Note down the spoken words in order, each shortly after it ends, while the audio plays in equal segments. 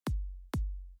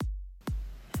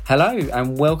Hello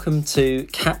and welcome to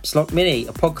Caps Lock Mini,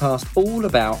 a podcast all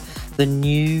about the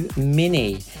new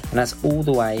Mini, and that's all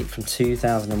the way from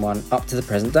 2001 up to the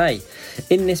present day.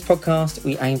 In this podcast,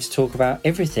 we aim to talk about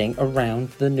everything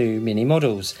around the new Mini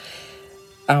models.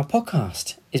 Our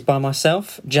podcast is by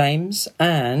myself, James,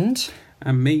 and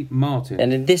me, Martin.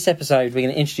 And in this episode, we're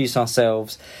going to introduce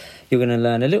ourselves. You're going to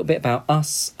learn a little bit about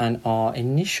us and our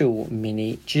initial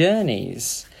Mini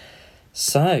journeys.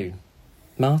 So,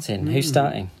 Martin, who's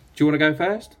starting? Do you want to go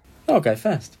first? I'll go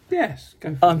first. Yes,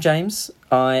 go first. I'm James.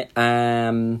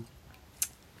 I'm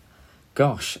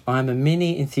a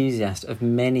Mini enthusiast of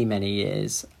many, many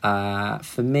years.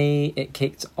 For me, it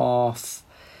kicked off,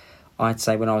 I'd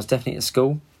say, when I was definitely at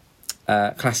school.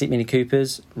 Classic Mini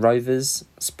Coopers, Rovers,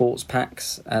 Sports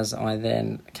Packs, as I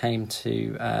then came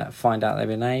to find out they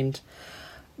were named.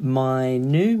 My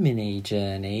new Mini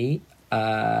journey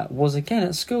was again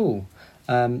at school.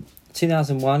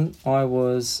 2001, I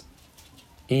was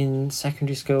in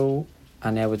secondary school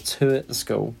and there were two at the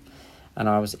school, and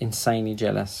I was insanely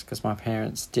jealous because my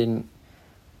parents didn't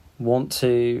want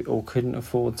to or couldn't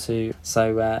afford to.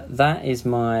 So that is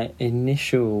my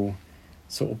initial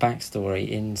sort of backstory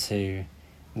into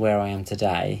where I am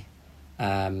today.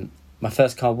 My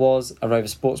first car was a Rover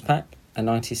Sports Pack, a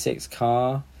 96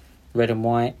 car, red and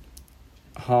white,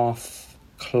 half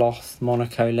cloth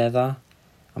Monaco leather.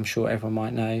 I'm sure everyone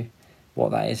might know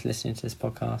what that is listening to this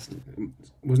podcast.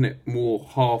 Wasn't it more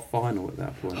half vinyl at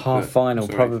that point? Half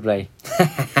vinyl, probably.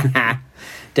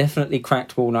 Definitely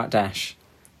cracked walnut dash.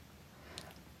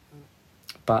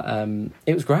 But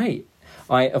it was great.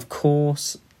 I, of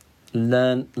course,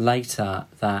 learnt later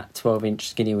that 12-inch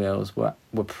skinny wheels were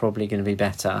probably going to be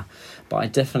better. But I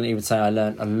definitely would say I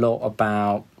learnt a lot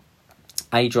about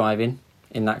driving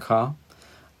in that car.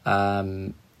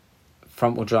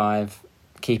 Front-wheel drive,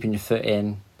 keeping your foot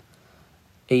in.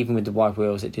 Even with the wide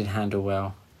wheels, it did handle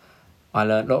well. I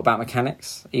learnt a lot about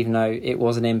mechanics. Even though it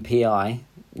was an MPI,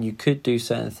 you could do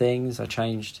certain things. I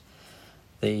changed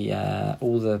the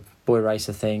all the boy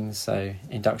racer things. So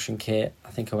induction kit. I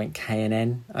think I went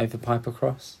K&N over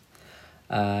Pipercross.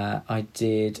 I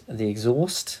did the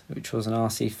exhaust, which was an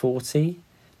RC40,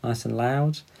 nice and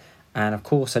loud. And of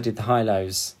course, I did the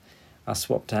high-lows. I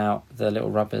swapped out the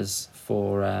little rubbers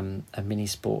for a Mini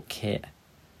Sport kit.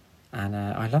 And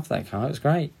I loved that car. It was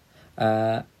great.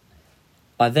 I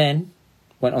then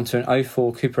went on to an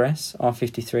 04 Cooper S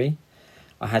R53.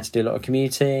 I had to do a lot of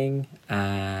commuting,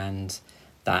 and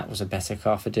that was a better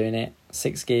car for doing it.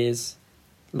 6 gears,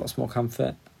 lots more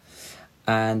comfort.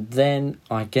 And then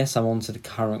I guess I'm on to the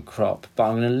current crop, but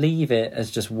I'm going to leave it as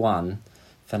just one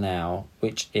for now,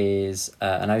 which is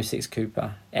an 06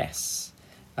 Cooper S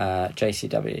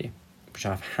JCW, which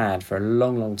I've had for a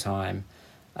long, long time.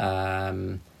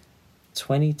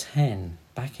 2010,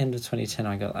 back end of 2010,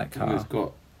 I got that car.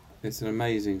 It's an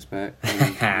amazing spec. And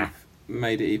you've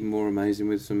made it even more amazing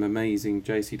with some amazing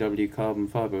JCW carbon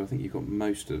fibre. I think you've got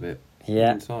most of it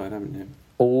inside, haven't you?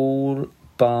 All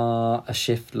bar a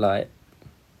shift light.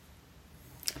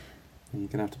 You're going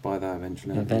to have to buy that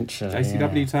eventually.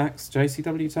 JCW tax.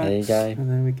 JCW tax. There you go.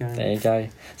 And there we go. There you go.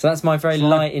 So that's my very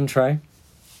light intro.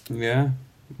 Yeah.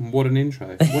 What an intro.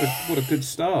 What a good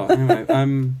start.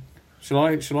 Anyway, Shall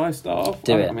I start off?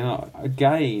 Do it. I mean, I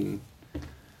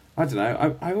don't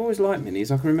know. I've always liked minis.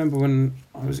 I can remember when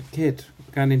I was a kid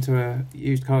going into a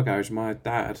used car garage with my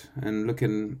dad and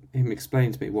him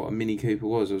explain to me what a Mini Cooper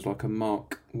was. It was like a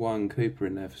Mark 1 Cooper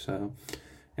in there for sale.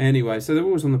 Anyway, so they're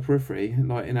always on the periphery,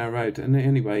 like in our road. And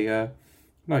anyway,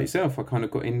 like yourself, I kind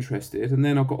of got interested, and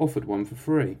then I got offered one for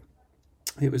free.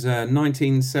 It was a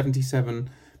 1977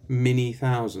 Mini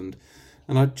 1000,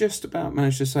 and I just about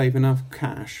managed to save enough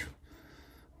cash.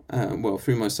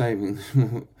 Through my savings,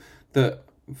 that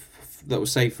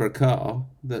was saved for a car,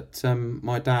 that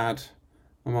my dad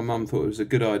and my mum thought it was a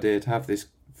good idea to have this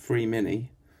free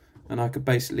Mini, and I could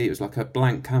it was like a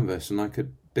blank canvas, and I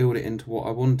could build it into what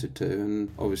I wanted to, and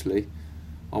obviously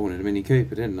I wanted a Mini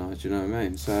Cooper, didn't I? Do you know what I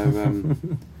mean? So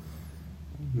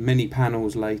many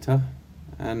panels later,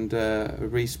 and a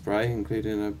respray,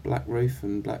 including a black roof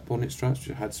and black bonnet stripes,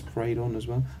 which I had sprayed on as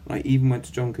well. And I even went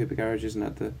to John Cooper garages and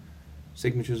had the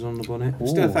signatures on the bonnet. Ooh.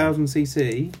 Still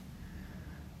 1000cc,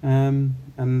 and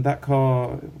that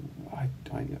car, I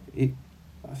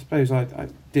suppose I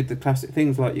did the classic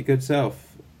things like your good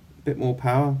self. A bit more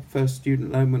power. First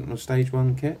student loan went on a stage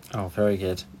 1 kit. Oh, very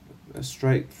good. A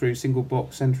straight through single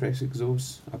box Centrex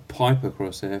exhaust, a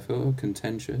Pipercross air filter,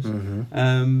 contentious.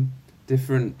 Mm-hmm.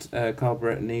 Different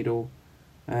carburetor needle,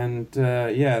 and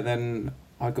then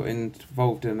I got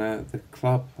involved in the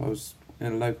club. I was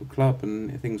in a local club,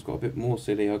 and things got a bit more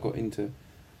silly. I got into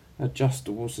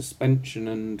adjustable suspension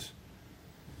and,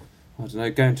 I don't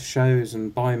know, going to shows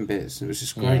and buying bits. It was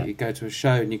just great. Yeah. You'd go to a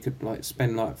show and you could like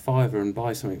spend like £5 and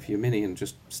buy something for your Mini and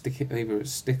just stick it, either a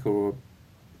sticker or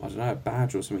I don't know, a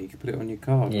badge or something. You could put it on your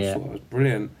car. I just thought that was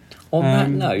brilliant. On that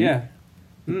note, yeah.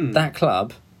 that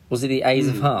club, was it the A's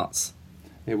of Hearts?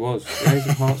 It was. The A's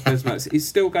of Hearts Besmax. It's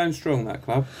still going strong, that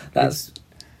club.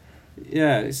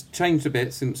 It's changed a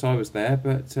bit since I was there,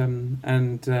 but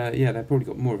they've probably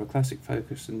got more of a classic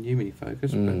focus than New Mini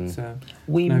focus. But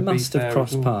we no must have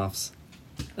crossed paths.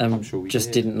 I'm sure we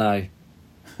just did. didn't know.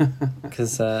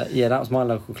 Because that was my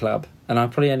local club, and I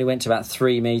probably only went to about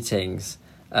 3 meetings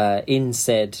in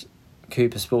said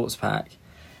Cooper Sports Pack,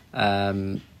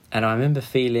 and I remember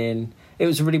feeling it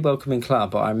was a really welcoming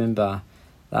club. But I remember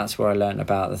that's where I learnt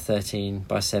about the 13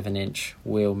 by 7 inch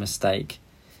wheel mistake,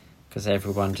 because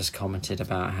everyone just commented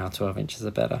about how 12 inches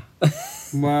are better.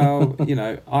 Well,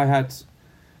 I had,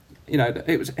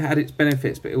 it had its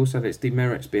benefits, but it also had its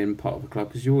demerits being part of a club,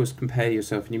 because you always compare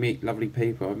yourself and you meet lovely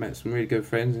people. I've met some really good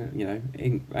friends,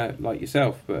 like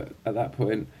yourself, but at that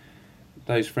point,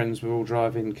 those friends were all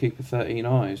driving Cooper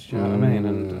 13Is. Do you know what I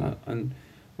mean? And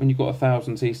when you've got a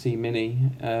 1000cc Mini,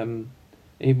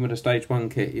 even with a stage 1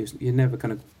 kit, you're never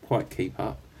going to quite keep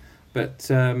up. But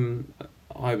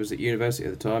I was at university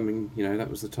at the time, and that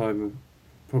was the time of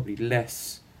probably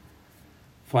less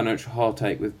financial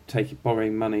heartache with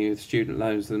borrowing money with student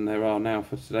loans than there are now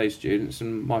for today's students.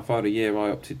 And my final year,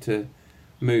 I opted to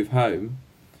move home,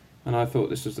 and I thought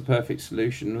this was the perfect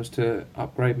solution, was to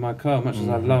upgrade my car, much as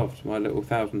I loved my little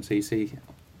 1000cc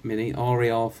Mini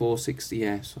RER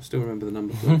 460S. I still remember the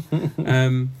number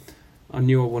plate. I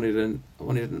knew I wanted a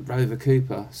Rover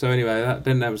Cooper. So anyway,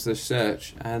 that was the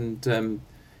search, and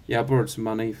I borrowed some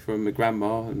money from my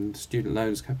grandma, and student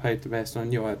loans paid the best. I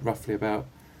knew I had roughly about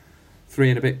 3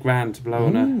 and a bit grand to blow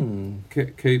on a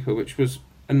Cooper, which was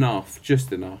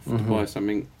just enough to buy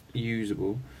something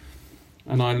usable.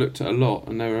 And I looked at a lot,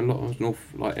 and there were an awful,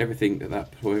 like everything at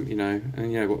that point,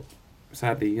 and what,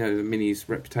 sadly, the Mini's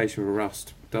reputation for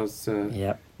rust does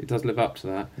it does live up to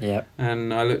that. Yep.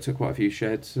 And I looked at quite a few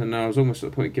sheds, and I was almost at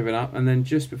the point of giving up. And then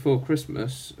just before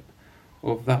Christmas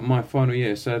of my final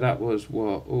year, so that was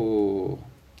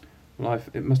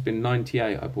it must have been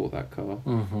 98 I bought that car.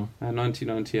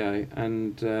 1998,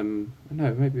 and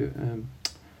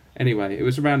anyway, it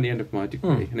was around the end of my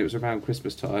degree, and it was around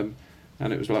Christmas time,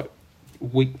 and it was like a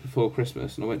week before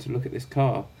Christmas, and I went to look at this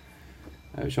car,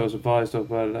 which I was advised of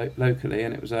locally,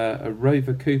 and it was a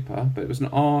Rover Cooper, but it was an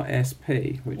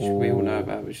RSP, which we all know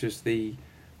about, which is the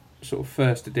sort of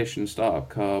first edition startup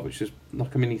car, which is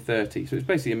like a Mini 30. So it's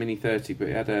basically a Mini 30, but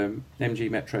it had a MG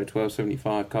Metro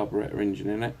 1275 carburetor engine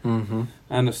in it,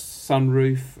 and a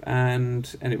sunroof, and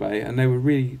they were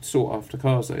really sought after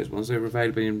cars, those ones. They were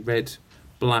available in red,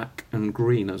 black and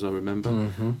green, as I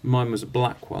remember. Mine was a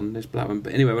black one, this black one.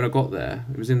 But anyway, when I got there,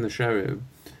 it was in the showroom,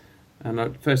 and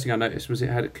the first thing I noticed was it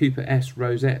had a Cooper S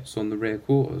rosettes on the rear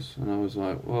quarters, and I was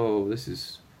like, whoa,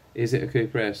 is it a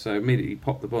Cooper S? So I immediately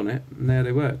popped the bonnet, and there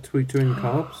they were, twin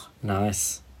carbs.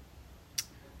 Nice.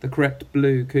 The correct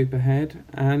blue Cooper head,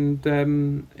 and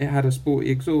it had a sporty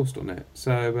exhaust on it.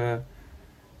 So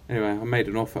anyway, I made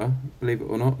an offer, believe it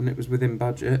or not, and it was within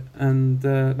budget, and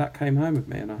that came home with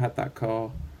me, and I had that car.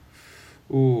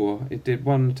 It did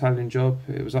one Italian job,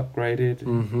 it was upgraded,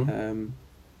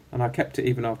 and I kept it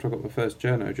even after I got my first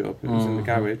journo job. It was in the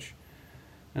garage,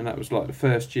 and that was like the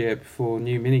first year before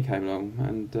New Mini came along,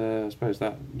 and I suppose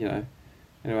that, anyway,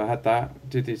 I had that,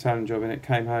 did the Italian job, and it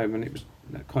came home, and it was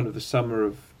kind of the summer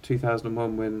of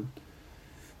 2001 when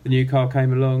the new car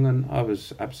came along, and I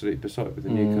was absolutely besotted with the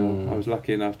new car. I was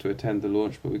lucky enough to attend the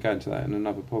launch, but we'll go into that in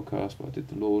another podcast, but I did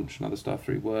the launch and other stuff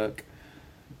through work,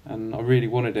 and I really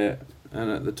wanted it. And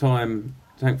at the time,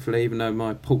 thankfully, even though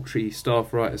my paltry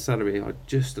staff writer salary, I had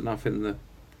just enough in the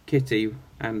kitty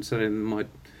and selling my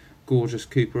gorgeous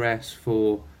Cooper S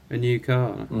for a new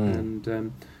car.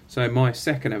 And so my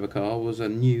second ever car was a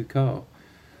new car.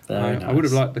 Nice. I would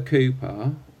have liked the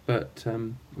Cooper, but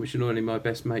which annoyingly one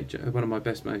of my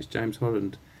best mates, James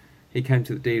Holland, he came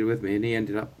to the dealer with me, and he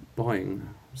ended up buying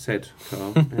said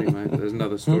car. Anyway, there's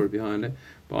another story behind it.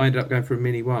 But I ended up going for a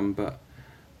Mini 1, but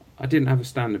I didn't have a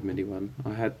standard Mini 1.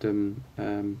 I had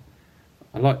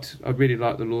I really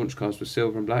liked the launch cars with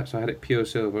silver and black, so I had it pure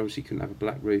silver. Obviously, you couldn't have a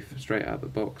black roof straight out of the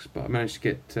box, but I managed to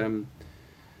get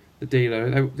the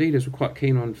dealers were quite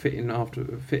keen on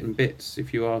fitting bits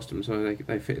if you asked them, so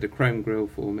they fitted a chrome grille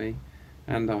for me,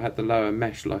 and I had the lower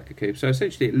mesh like a Cooper. So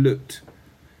essentially, it looked.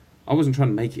 I wasn't trying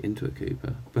to make it into a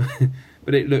Cooper,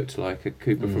 but it looked like a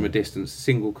Cooper from a distance,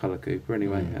 single colour Cooper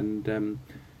anyway, and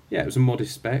it was a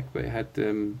modest spec, but it had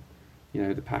you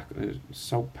know, the pack,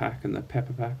 salt pack and the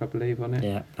pepper pack, I believe, on it.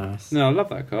 Yeah, nice. No, I love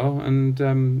that car,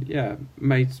 and yeah,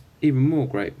 made even more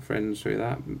great friends through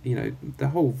that. You know, the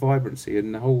whole vibrancy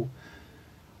and the whole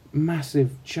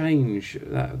massive change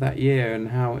that year, and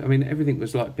how, I mean, everything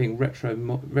was like being retro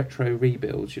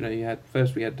rebuilds. You know, we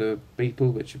had the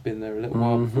Beetle, which had been there a little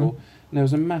while before, and there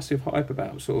was a massive hype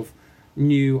about sort of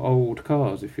new old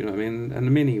cars, if you know what I mean. And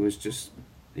the Mini was just,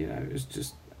 you know, it was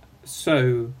just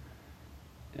so,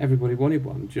 everybody wanted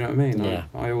one. Do you know what I mean? Yeah.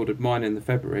 I ordered mine in the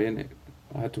February, and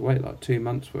I had to wait like 2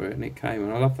 months for it, and it came,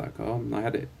 and I love that car. And I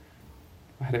had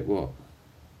it what,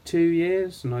 2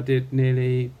 years, and I did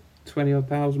nearly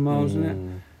 20,000 odd miles in it,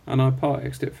 and I part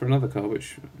exed it for another car,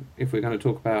 which, if we're going to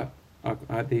talk about I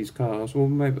had these cars, well,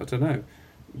 maybe, I don't know.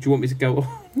 Do you want me to go on?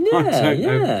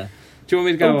 Yeah. Do you want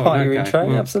me to go on? Part of your Okay, intro,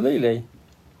 well, absolutely.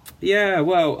 yeah,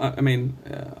 well, I mean,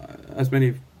 as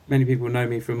many people know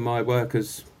me from my work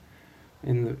as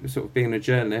in the sort of being a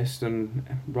journalist and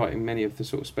writing many of the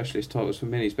sort of specialist titles for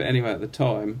Minis. But anyway, at the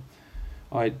time,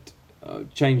 I'd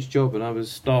changed job, and I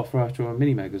was staff writer on a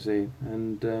Mini magazine,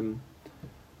 and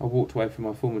I walked away from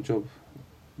my former job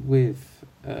with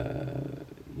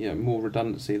more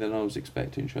redundancy than I was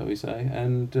expecting, shall we say.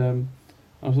 And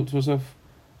I thought to myself,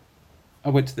 I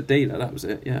went to the dealer, that was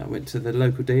it. Yeah, I went to the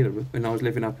local dealer when I was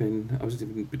living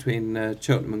between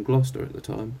Cheltenham and Gloucester at the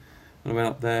time. And I went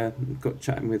up there, got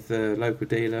chatting with the local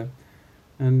dealer,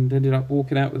 and ended up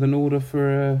walking out with an order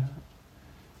for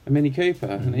a Mini Cooper,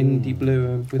 an Indy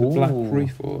Blue with a black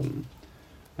roof on.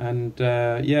 And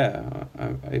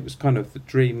it was kind of the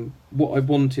dream, what I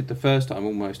wanted the first time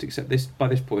almost, except by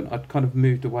this point I'd kind of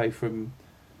moved away from,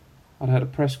 I'd had a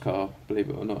press car, believe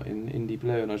it or not, in Indy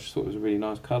Blue, and I just thought it was a really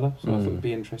nice colour, so I thought it'd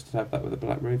be interesting to have that with a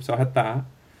black roof. So I had that.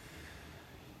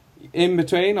 In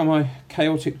between, on my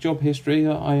chaotic job history,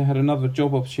 I had another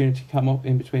job opportunity come up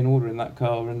in between ordering that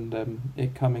car and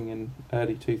it coming in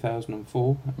early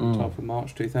 2004, at the time for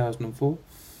March 2004.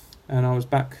 And I was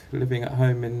back living at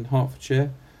home in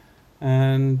Hertfordshire.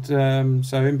 And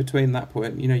so in between that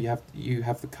point, you know, you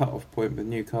have the cut-off point with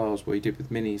new cars, where you did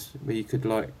with Minis, where you could,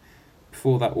 like,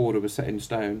 before that order was set in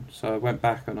stone. So I went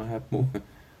back and I had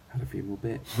a few more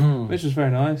bits, which was very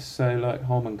nice. So, like,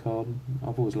 Harman Kardon,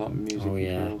 I've always liked music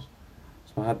and cars.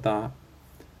 So I had that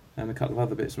and a couple of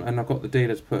other bits, and I got the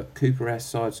dealer to put Cooper S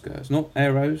side skirts, not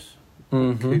Aeros,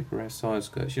 Cooper S side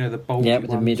skirts. You know, the bulgy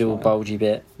with the middle bulgy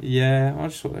bit. Yeah, I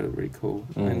just thought they looked really cool,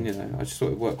 and you know, I just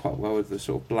thought it worked quite well with the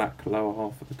sort of black lower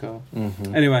half of the car.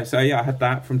 Anyway, so yeah, I had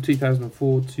that from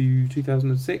 2004 to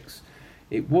 2006.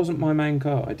 It wasn't my main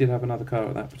car. I did have another car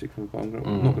at that particular time.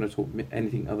 I'm not going to talk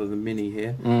anything other than Mini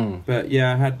here. But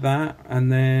yeah, I had that, and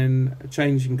then a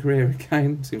change in career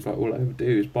again. Seems like all I ever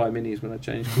do is buy Minis when I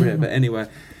change career. But anyway,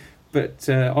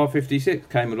 R56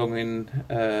 came along in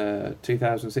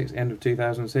 2006, end of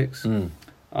 2006.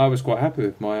 I was quite happy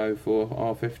with my 04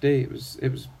 R50. It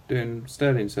was doing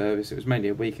sterling service. It was mainly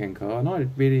a weekend car, and I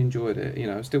really enjoyed it. You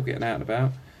know, I was still getting out and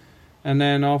about. And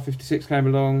then R56 came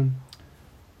along,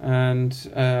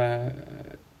 and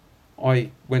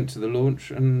I went to the launch,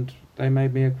 and they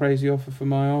made me a crazy offer for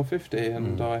my R50,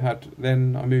 and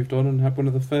I moved on and had one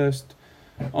of the first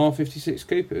R56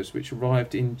 Coopers, which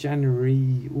arrived in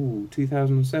January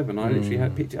 2007. I literally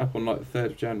had picked it up on like the 3rd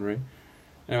of January.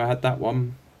 Anyway, I had that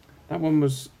one. That one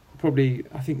was probably,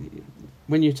 I think,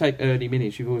 when you take early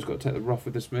Minis, you've always got to take the rough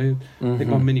with the smooth. I think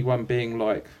my Mini one being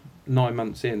like 9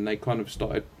 months in, they kind of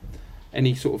started,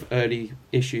 any sort of early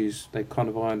issues they kind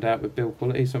of ironed out with build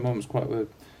quality, so mine was quite good.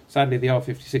 Sadly, the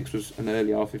R56 was an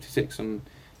early R56, and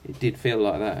it did feel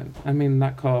like that. I mean,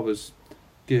 that car was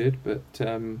good, but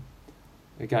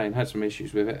again, had some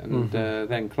issues with it. And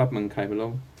then Clubman came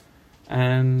along,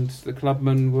 and the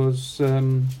Clubman was,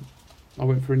 I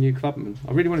went for a new Clubman.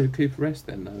 I really wanted a Cooper S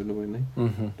then, though, annoyingly,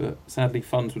 but sadly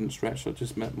funds wouldn't stretch, so I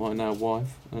just met my now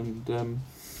wife, and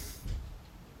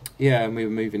and we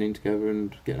were moving in together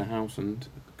and getting a house, and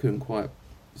couldn't quite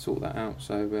sort that out.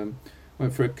 So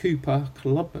went for a Cooper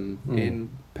Clubman in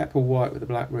pepper white with a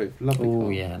black roof. Lovely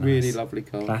car. Yeah, nice. Really lovely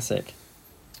car. Classic.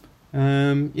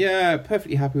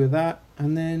 Perfectly happy with that.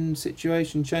 And then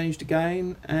situation changed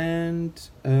again, and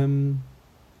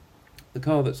the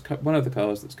car one of the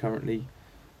cars that's currently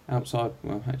outside,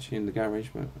 well, actually in the garage,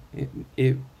 but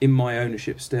in my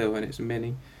ownership still, and it's a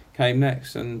Mini, came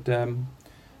next. And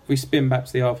if we spin back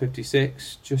to the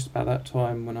R56, just about that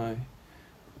time when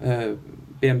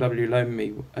BMW loaned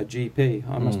me a GP,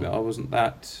 I must admit I wasn't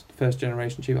that first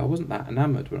generation GP. I wasn't that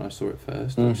enamoured when I saw it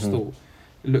first. I just thought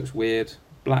it looks weird.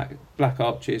 Black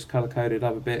arches, colour coded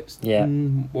other bits. Yeah.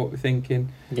 What we're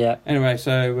thinking. Yeah. Anyway,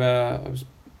 so I was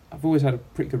I've always had a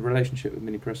pretty good relationship with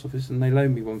Mini Press Office, and they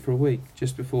loaned me one for a week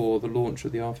just before the launch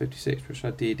of the R56, which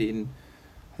I did I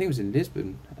think it was in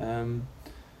Lisbon.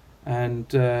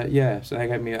 So they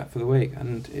gave me that for the week,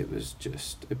 and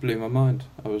it blew my mind.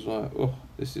 I was like, oh,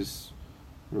 this is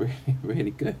really,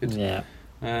 really good. Yeah.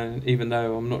 And even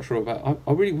though I'm not sure about,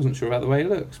 I really wasn't sure about the way it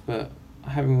looks, but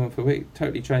having one for a week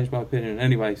totally changed my opinion.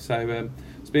 Anyway, so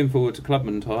spin forward to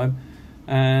Clubman time,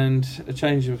 and a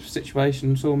change of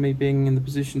situation saw me being in the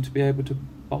position to be able to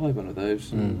buy one of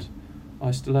those, and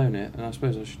I still own it. And I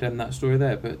suppose I should end that story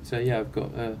there. But I've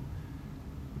got a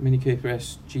Mini Cooper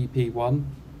S GP1,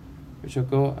 which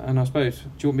I've got, and I suppose, do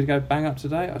you want me to go bang up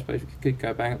today? I suppose we could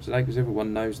go bang up today because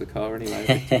everyone knows the car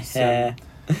anyway.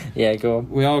 Yeah, go on.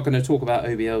 We are going to talk about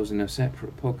OBLs in a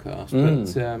separate podcast,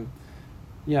 but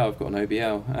I've got an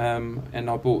OBL, and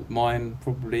I bought mine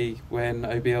probably when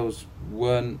OBLs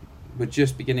were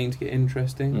just beginning to get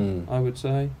interesting, I would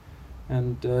say,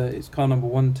 and it's car number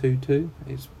 122.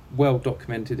 It's well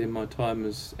documented in my time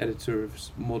as editor of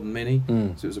Modern Mini, so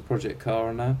it was a project car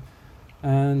on that.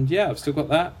 And I've still got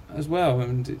that as well,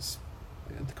 and it's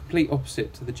the complete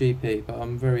opposite to the GP, but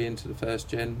I'm very into the first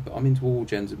gen, but I'm into all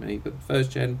gens of Mini, but the first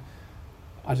gen,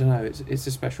 I don't know, it's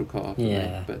a special car for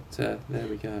me, but there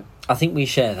we go. I think we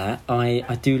share that.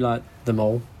 I do like them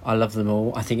all. I love them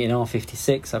all. I think in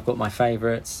R56 I've got my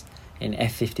favourites, in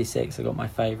F56 I've got my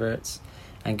favourites,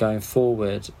 and going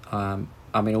forward,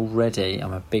 already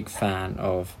I'm a big fan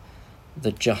of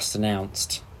the just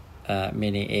announced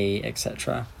Mini E,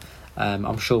 etc.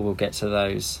 I'm sure we'll get to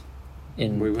those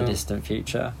in the distant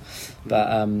future,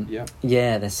 but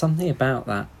there's something about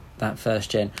that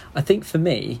first gen. I think for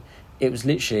me it was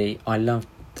literally, I loved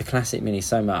the classic Mini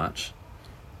so much,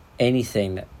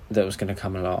 anything that was going to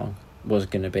come along was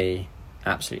going to be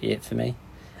absolutely it for me,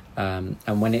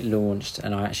 and when it launched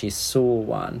and I actually saw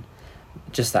one,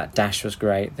 just that dash was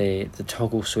great. The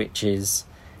toggle switches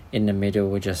in the middle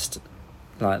were just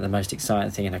like the most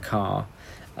exciting thing in a car,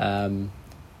 and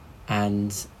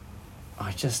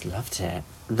I just loved it.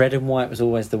 Red and white was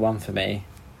always the one for me.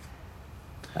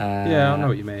 I know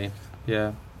what you mean.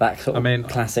 Yeah, that sort of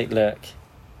classic look.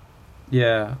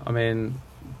 Yeah,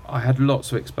 I had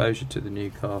lots of exposure to the new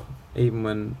car. Even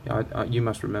when you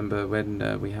must remember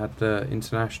when we had the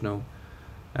International,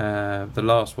 the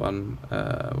last one.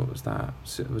 What was that?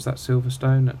 Was that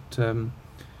Silverstone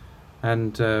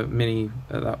and Mini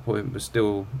at that point was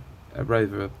still a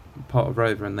Rover, part of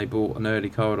Rover, and they bought an early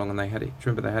car along, and they had it. Do you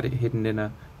remember they had it hidden in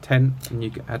a tent, and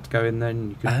you had to go in there, and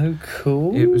you could. Oh,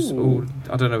 cool! It was all.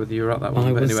 I don't know whether you were at that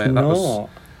one, but anyway,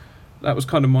 that was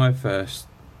kind of my first,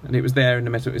 and it was there in the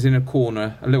middle. It was in a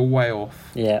corner, a little way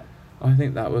off. Yeah. I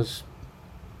think that was.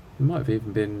 It might have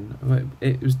even been.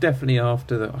 It was definitely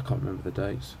after the. I can't remember the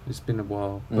dates. It's been a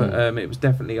while, but it was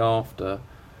definitely after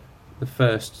the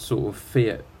first sort of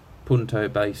Fiat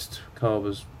Punto-based car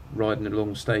was riding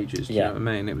along stages. Do you know what I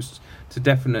mean? It was to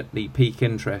definitely pique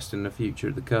interest in the future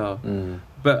of the car.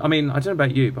 But I don't know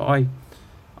about you, but I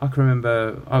can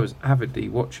remember I was avidly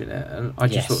watching it, and I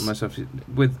just thought to myself,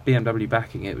 with BMW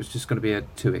backing it, was just going to be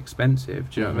too expensive.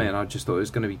 Do you know what I mean? I just thought it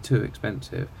was going to be too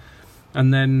expensive.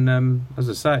 And then, as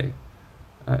I say,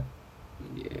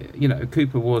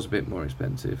 Cooper was a bit more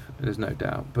expensive, there's no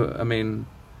doubt. But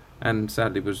and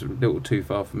sadly was a little too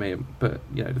far for me. But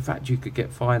the fact you could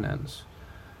get finance,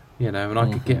 and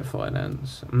I could get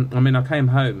finance. I came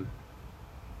home.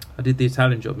 I did the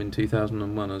Italian job in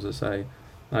 2001, as I say.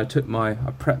 I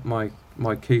prepped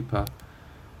my Cooper,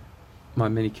 my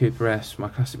Mini Cooper S, my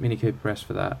classic Mini Cooper S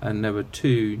for that, and there were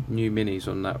 2 new Minis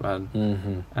on that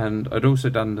run. And I'd also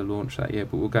done the launch that year,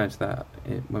 but we'll go into that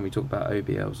when we talk about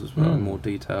OBLs as well in more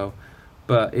detail.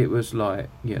 But it was like,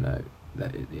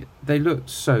 they looked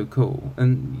so cool,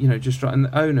 and just right, and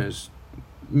the owners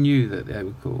knew that they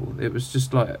were cool. It was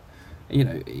just like,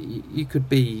 you could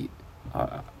be.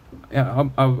 I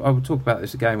will talk about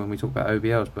this again when we talk about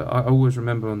OBLs, but I always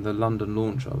remember on the London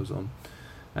launch I was on,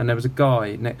 and there was a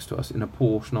guy next to us in a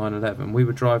Porsche 911. We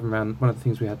were driving around. One of the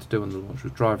things we had to do on the launch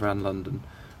was drive around London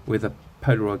with a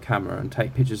Polaroid camera and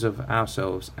take pictures of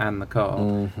ourselves and the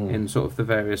car in sort of the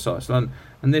various sites. And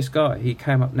this guy, he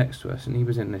came up next to us, and he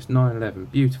was in this 911,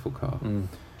 beautiful car, and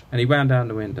he wound down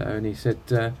the window and he said,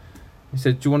 "Do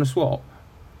you want to swap?"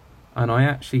 And I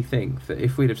actually think that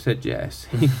if we'd have said yes,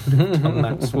 he would have done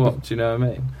that swap. Do you know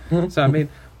what I mean? So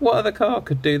what other car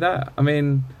could do that?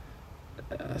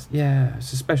 It's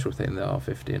a special thing, the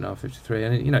R50 and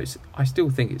R53, and I still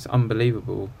think it's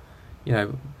unbelievable.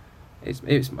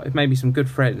 It's maybe some good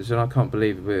friends, and I can't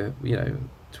believe we're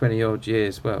 20 odd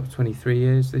years, 23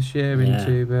 years this year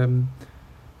into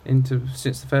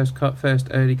since the first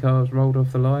early cars rolled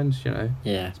off the lines. You know,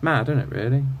 Yeah. it's mad, isn't it?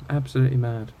 Really, absolutely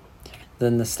mad. The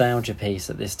nostalgia piece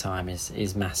at this time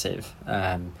is massive.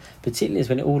 Particularly as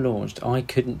when it all launched, I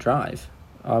couldn't drive.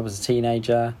 I was a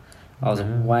teenager. I was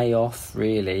Yeah. way off,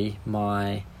 really,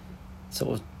 my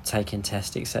sort of taking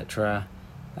tests, etc.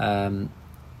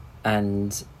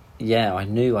 And yeah, I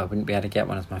knew I wouldn't be able to get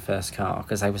one as my first car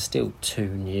because they were still too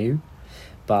new.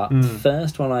 But the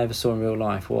first one I ever saw in real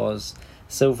life was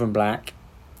silver and black.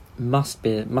 Must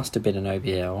have been an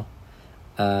OBL,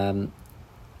 and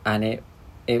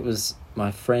it was my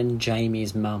friend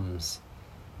Jamie's mum's,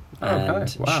 and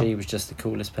Okay, wow. she was just the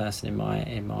coolest person in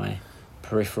my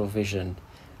peripheral vision.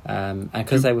 And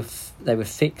because they were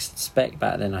fixed spec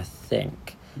back then, I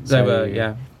think They were,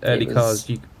 yeah. Early was- cars,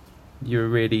 you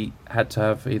really had to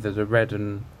have either the red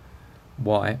and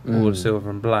white or the silver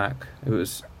and black.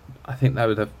 I think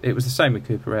it was the same with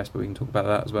Cooper S, but we can talk about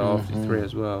that as well after 3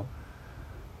 as well.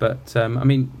 But I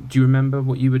mean, do you remember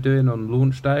what you were doing on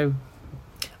launch day?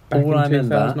 All I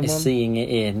remember is seeing it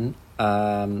in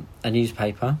a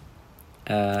newspaper,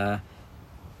 and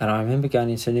I remember going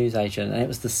into a newsagent, and it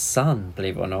was The Sun,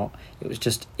 believe it or not. It was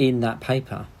just in that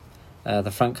paper,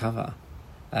 the front cover,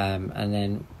 and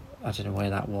then I don't know where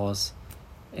that was.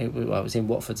 It was in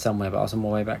Watford somewhere, but I was on my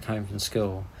way back home from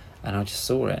school, and I just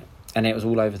saw it, and it was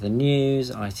all over the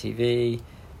news, ITV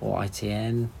or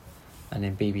ITN, and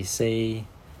then BBC,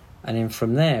 and then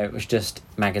from there it was just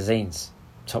magazines,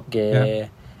 Top Gear.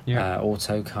 Yeah.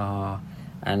 Autocar,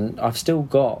 and I've still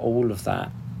got all of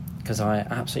that because I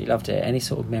absolutely loved it. Any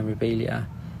sort of memorabilia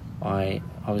I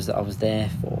was there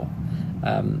for.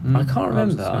 I can't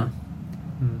remember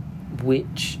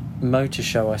which motor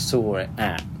show I saw it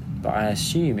at, but I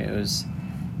assume it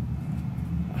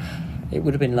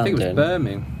would have been London. I think it was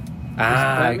Birmingham.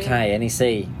 Birmingham? NEC. Okay,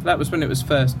 NEC. That was when it was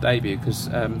first debut, because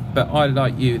but I,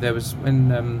 like you, there was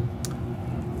when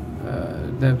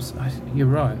you're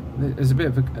right, there's a bit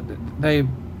of they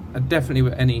definitely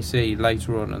were NEC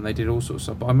later on, and they did all sorts of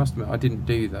stuff, but I must admit I didn't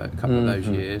do that a couple of those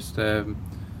years,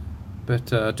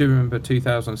 but I do remember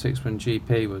 2006 when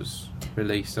GP was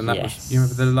released, and that was, you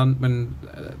remember the London when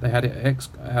they had it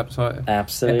outside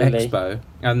Absolutely. at Expo,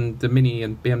 and the Mini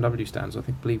and BMW stands I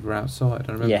believe were outside.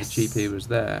 I remember the GP was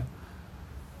there.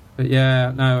 But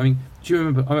yeah, no, I mean, do you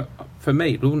remember, for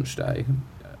me, launch day,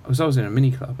 because I was in a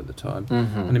mini club at the time,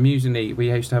 and amusingly, we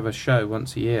used to have a show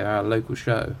once a year, our local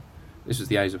show. This was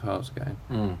the A's of Hearts again.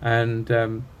 And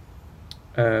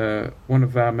one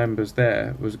of our members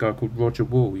there was a guy called Roger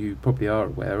Wall, you probably are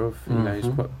aware of. You know,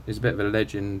 he's a bit of a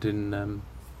legend in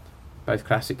both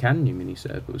classic and new mini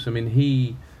circles. I mean,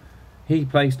 he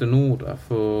placed an order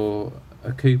for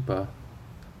a Cooper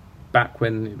back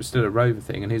when it was still a Rover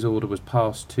thing, and his order was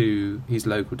passed to his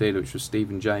local dealer, which was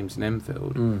Stephen James in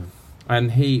Enfield.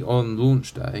 And he, on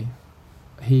launch day,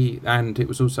 and it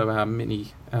was also our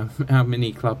mini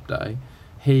club day,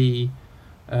 he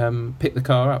picked the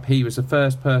car up. He was the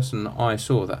first person I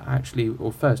saw that actually,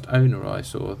 or first owner I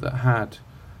saw that had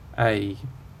a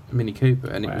Mini Cooper,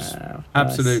 and it was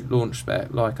absolute launch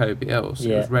spec like OBLs.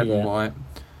 It was red and white,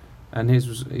 and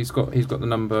he's got the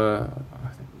number.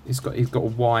 He's got a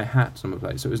Y hat number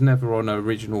plate, so it was never on an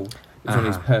original. It was on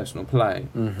his personal plate.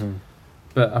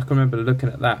 But I can remember looking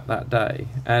at that day,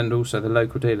 and also the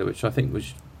local dealer, which I think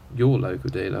was your local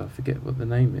dealer. I forget what the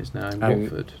name is now in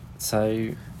Watford. So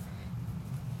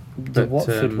the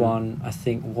Watford one, I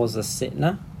think, was a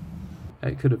Sytner.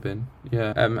 It could have been,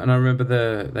 yeah. And I remember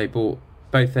they bought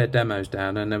both their demos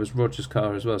down, and there was Roger's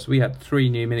car as well. So we had 3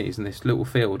 new Minis in this little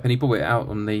field, and he brought it out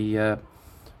on the.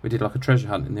 We did like a treasure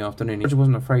hunt in the afternoon. He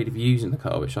wasn't afraid of using the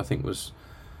car, which I think was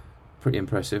pretty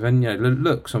impressive. And, you know,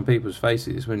 looks on people's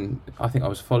faces when I think I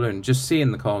was following, just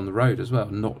seeing the car on the road as well,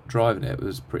 not driving it,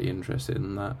 was pretty interested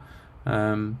in that.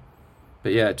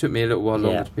 But yeah, it took me a little while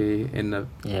longer to be in the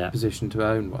position to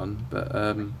own one. But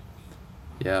I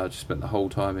just spent the whole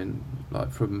time in,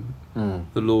 like, from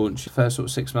the launch. The first sort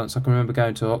of 6 months, I can remember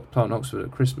going to Plant Oxford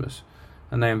at Christmas,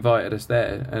 and they invited us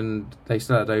there, and they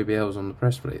still had OBLs on the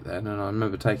press fleet then, and I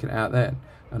remember taking it out then,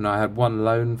 and I had one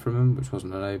loan from them, which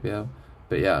wasn't an OBL.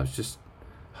 But yeah, it was just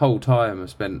whole time I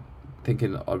spent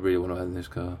thinking, I really want to own this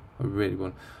car. I really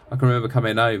want. I can remember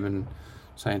coming home and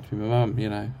saying to my mum, you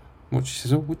know, she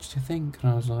says, what did you think?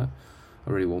 And I was like, I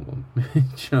really want one. Do you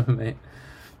know what I mean?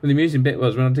 But the amusing bit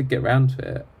was when I did get round to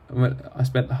it,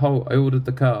 I ordered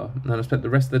the car, and then I spent the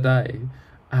rest of the day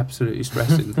absolutely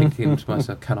stressing, thinking to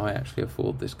myself, can I actually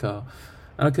afford this car?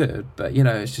 And I could, but, you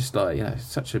know, it's just like, you know,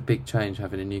 such a big change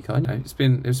having a new car. You know,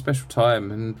 it was a special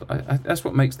time, and that's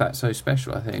what makes that so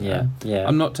special, I think. Yeah.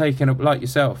 I'm not taking, like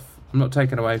yourself, I'm not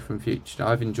taking away from Future.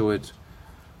 I've enjoyed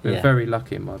We're very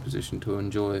lucky in my position to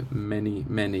enjoy many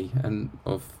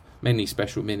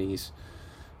special minis,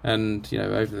 and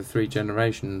over the 3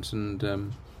 generations, and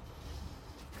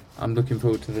I'm looking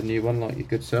forward to the new one, like your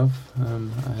good self.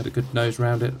 I had a good nose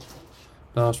round it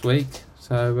last week,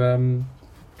 so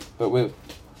but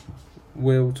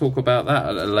we'll talk about that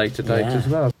at a later date as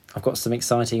well. I've got some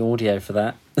exciting audio for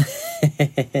that.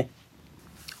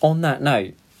 On that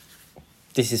note,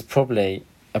 this is probably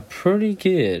a pretty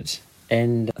good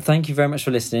end. Thank you very much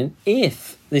for listening.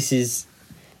 If this is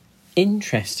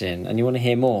interesting and you want to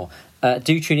hear more,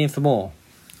 do tune in for more.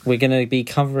 We're going to be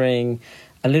covering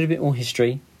a little bit more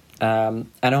history, and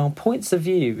our points of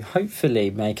view hopefully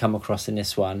may come across in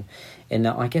this one, in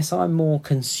that I guess I'm more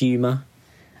consumer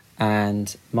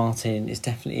and Martin is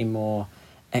definitely more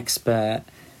expert.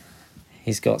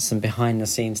 He's got some behind the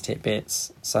scenes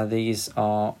tidbits, so these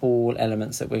are all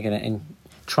elements that we're going to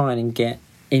try and get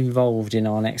involved in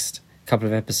our next couple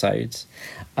of episodes.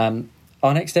 Our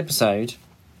next episode,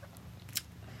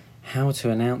 how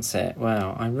to announce it?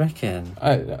 Well, I reckon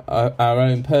our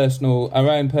own personal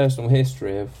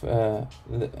history of.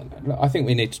 I think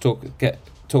we need to talk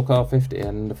R50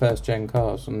 and the first gen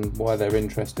cars and why they're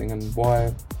interesting and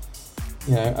why,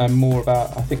 and more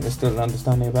about. I think there's still an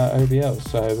understanding about OBL,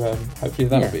 so hopefully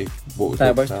that'll be what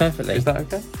that works perfectly. Is that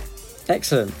okay?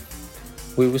 Excellent.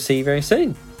 We will see you very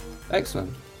soon.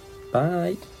 Excellent.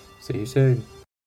 Bye. See you soon.